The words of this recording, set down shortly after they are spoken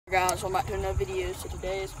Guys, I'm back to another video. So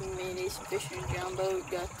today it's going to be me and Ethan fishing in Jumbo.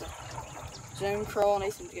 Got the Zoom crawl and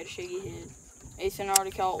Ethan's got a shaggy head. Ethan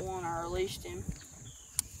already caught one. I released him.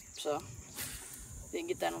 So, didn't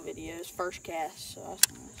get that on video. It's first cast, so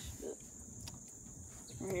that's nice.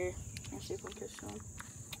 But we're here. Let's see if we can catch some.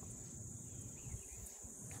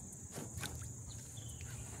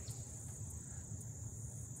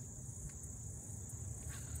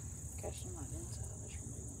 Catch some like inside. Let's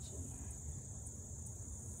remove one sitting there.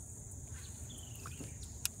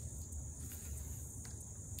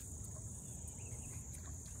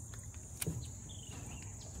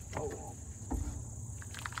 Oh.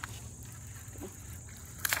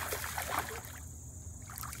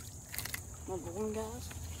 Number one, guys.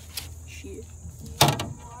 Shit.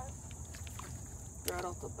 Right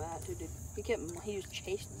off the bat, dude. He was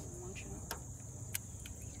chasing me one shot.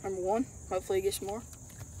 Number one. Hopefully he gets more.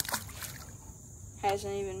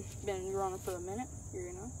 Hasn't even been running for a minute.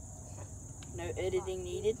 You're gonna. No editing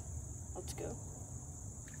needed. Let's go.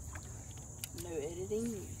 No editing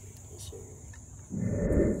needed. Yes, sir.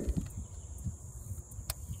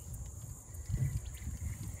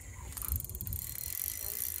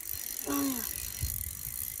 Oh, yeah.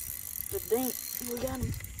 The dink. We got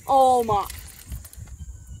him. Oh my.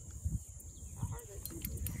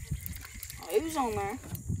 Oh, he was on there.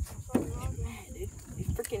 Man, dude.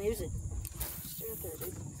 He was a. Stay right there,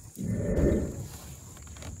 dude.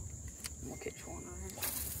 I'm gonna catch one right here.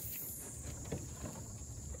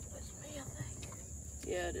 That's me, I think.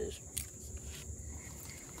 Yeah, it is.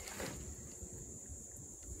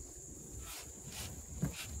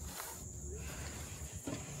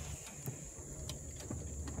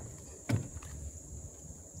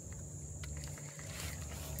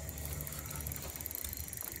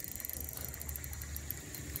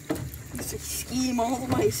 Scheme all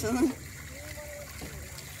the way, son.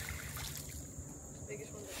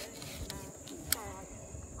 Biggest one today?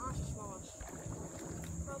 Smallest.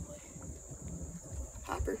 Probably.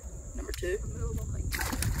 Hopper, number 2.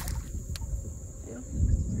 Yeah.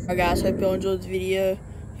 Alright guys, hope y'all enjoyed the video.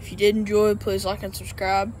 If you did enjoy, please like and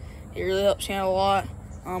subscribe. It really helps me out a lot.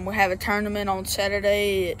 We have a tournament on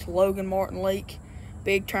Saturday at Logan Martin Lake.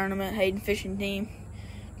 Big tournament, Hayden Fishing Team.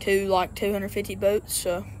 Like 250 boats,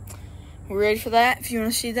 so we're ready for that. If you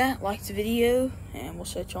want to see that, like the video, and we'll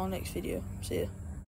see y'all next video. See ya.